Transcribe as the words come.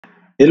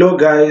Hello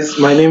guys,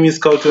 my name is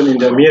Carlton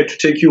and I'm here to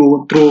take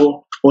you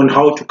through on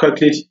how to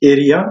calculate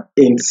area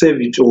and save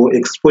it or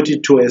export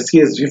it to a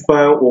CSV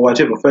file or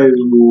whatever file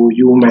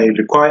you might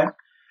require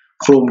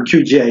from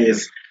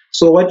Qgis.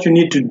 So what you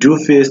need to do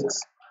first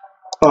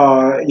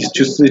is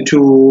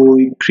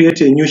to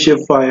create a new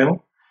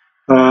shapefile.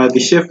 The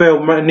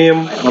shapefile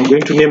name, I'm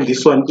going to name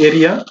this one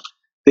area.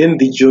 Then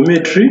the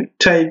geometry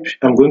type,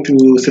 I'm going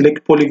to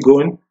select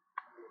polygon.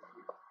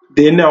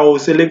 Then I'll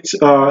select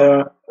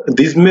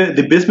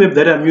the base map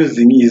that I'm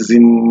using is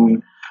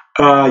in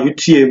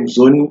UTM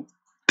zone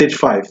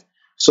 35.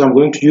 So I'm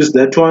going to use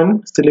that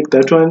one, select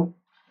that one.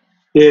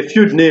 A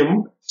field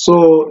name,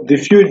 so the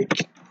field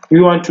we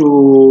want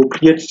to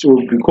create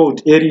will be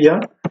called area.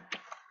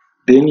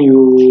 Then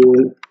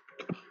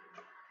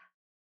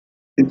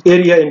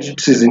area and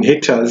it is in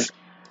hectares.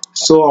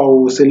 So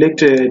I'll select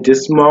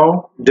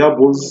decimal,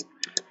 doubles.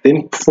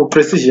 Then for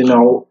precision,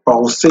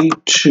 I'll say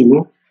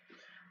 2.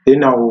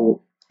 Then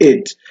I'll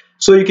add.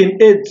 So you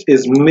can add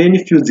as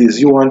many fields as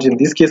you want. In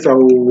this case, I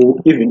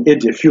will even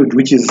add a field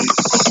which is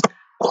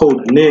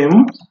called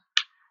name.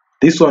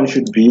 This one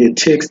should be a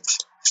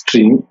text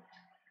string.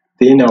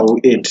 Then I will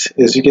add.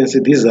 As you can see,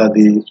 these are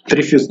the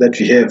 3 fields that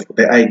we have: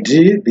 the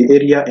ID, the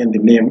area, and the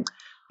name.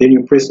 Then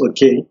you press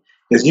OK.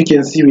 As you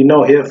can see, we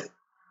now have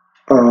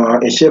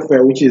a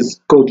shapefile which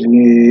is called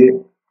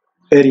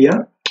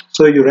area.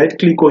 So you right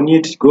click on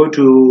it, go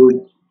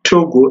to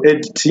toggle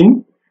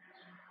editing.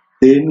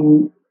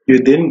 Then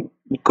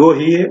you go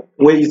here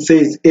where it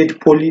says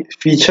add poly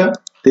feature.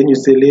 Then you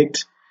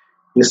select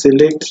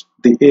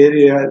the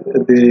area,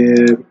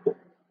 the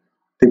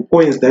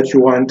points that you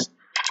want.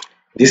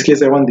 In this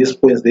case, I want these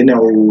points. Then I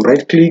will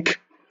right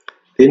click.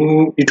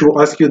 Then it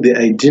will ask you the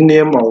ID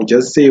name. I will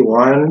just say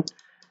 1.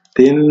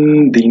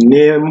 Then the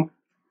name,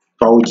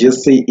 I will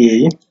just say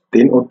A.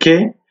 Then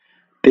OK.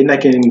 Then I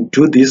can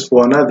do this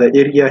for another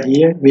area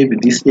here, maybe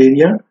this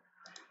area.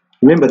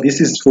 Remember,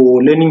 this is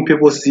for learning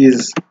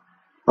purposes.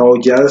 I'll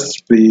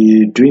just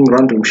be doing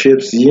random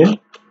shapes here.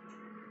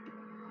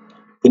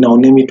 Then I'll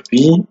name it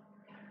B.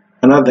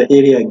 Another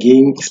area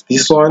again is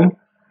this one.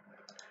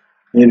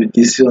 Maybe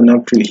this one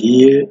up to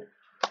here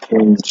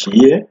and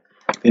here.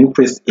 Then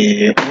press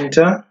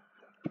enter.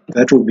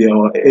 That will be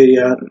our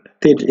area,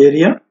 third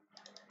area.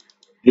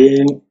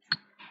 Then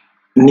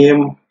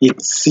name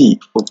it C.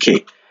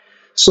 Okay.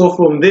 So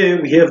from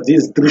there we have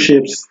these 3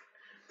 shapes.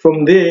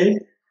 From there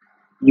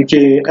you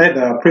can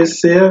either press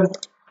save,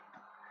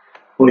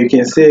 or you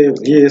can save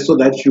here so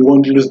that you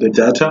won't lose the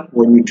data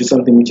when you do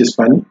something which is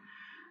funny.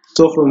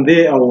 So from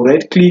there I will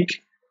right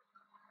click,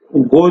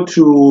 go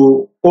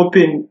to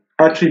open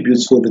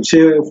attributes for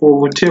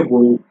the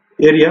table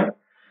area.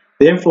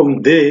 Then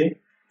from there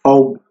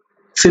I'll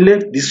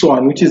select this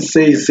one which is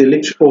says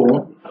select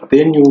all.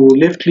 Then you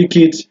left click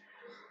it.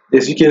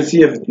 As you can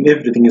see,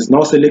 everything is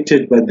now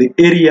selected, but the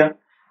area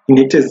in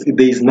it is,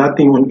 there is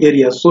nothing on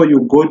area. So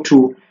you go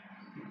to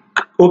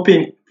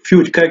open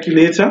field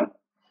calculator.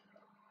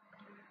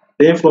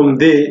 Then from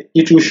there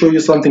it will show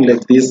you something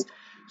like this.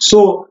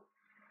 So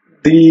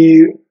when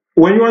you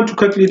want to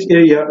calculate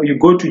area, you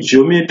go to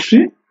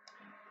geometry.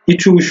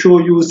 It will show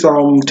you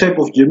some type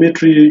of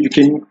geometry. You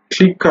can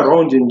click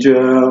around and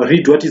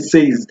read what it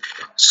says.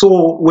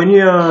 So when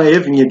you are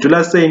having a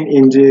dollar sign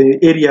in the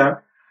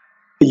area,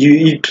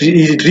 it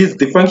reads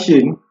the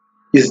function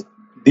is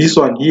this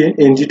one here,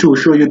 and it will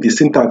show you the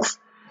syntax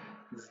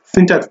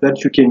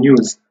that you can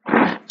use.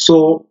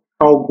 So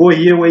I'll go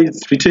here where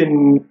it's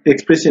written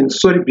expression.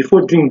 Sorry,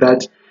 before doing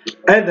that,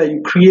 either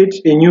you create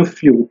a new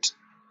field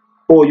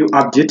or you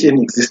update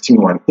an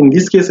existing one. In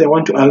this case, I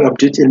want to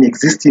update an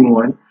existing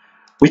one,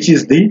 which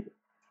is the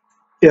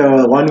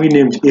one we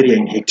named area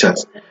in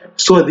hectares.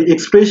 So the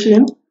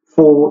expression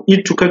for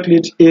it to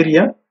calculate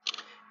area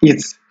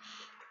is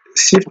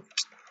shift,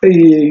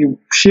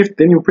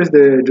 then you press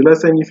the dollar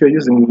sign. If you're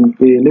using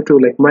a laptop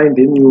like mine,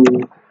 then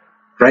you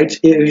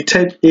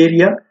type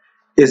area.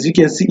 As you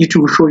can see, it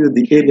will show you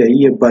the area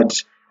here,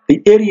 but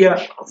the area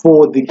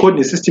for the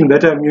coordinate system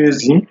that I'm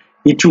using,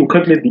 it will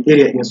calculate the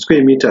area in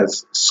square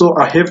meters. So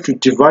I have to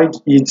divide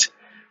it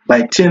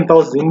by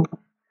 10,000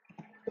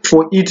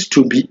 for it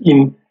to be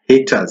in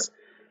hectares.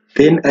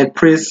 Then I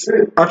press,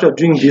 after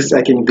doing this,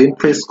 I can then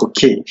press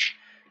OK.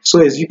 So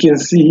as you can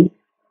see,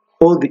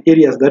 all the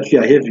areas that we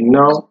are having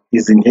now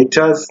is in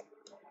hectares.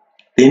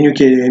 Then you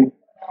can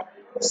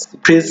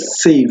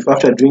press save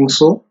after doing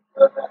so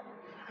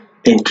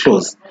and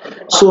close.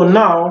 So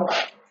now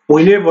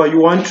whenever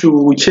you want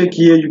to check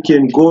here, you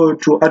can go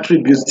to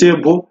attributes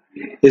table.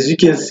 As you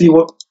can see,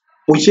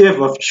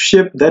 whichever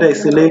shape that I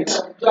select,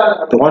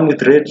 the one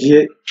with red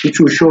here, it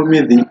will show me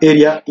the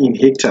area in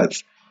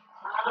hectares.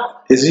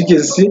 As you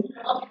can see,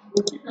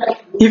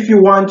 if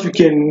you want, you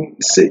can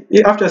say,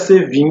 after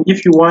saving,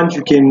 if you want,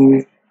 you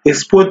can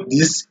export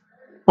this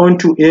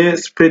onto a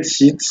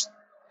spreadsheet.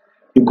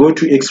 You go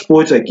to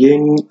export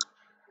again,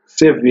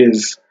 save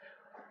as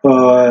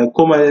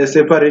comma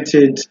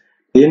separated.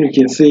 Then you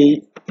can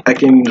say I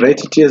can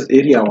write it as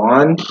area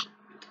 1.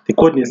 The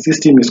coordinate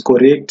system is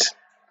correct.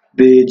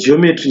 The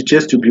geometry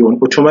just to be on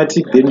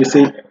automatic. Then you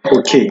say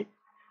Okay.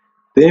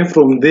 Then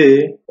from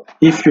there,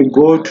 if you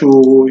go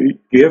to,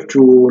 you have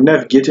to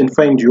navigate and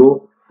find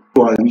your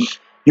one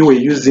you were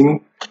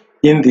using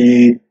in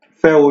the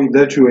file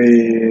that you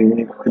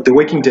were, the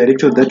working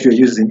directory that you are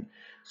using.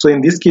 So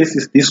in this case,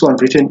 is this one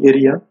written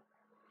area.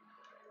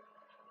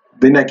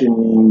 Then I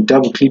can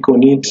double click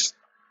on it.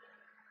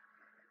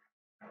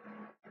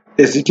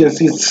 As you can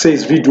see, it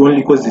says read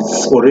only because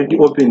it's already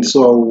open.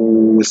 So I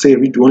will say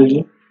read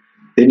only.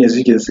 Then as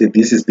you can see,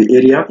 this is the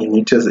area,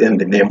 initials, and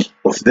the name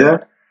of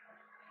the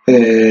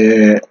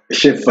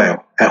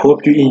shapefile. I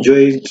hope you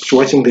enjoyed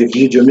watching the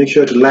video. Make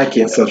sure to like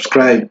and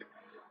subscribe.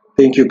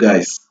 Thank you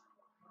guys.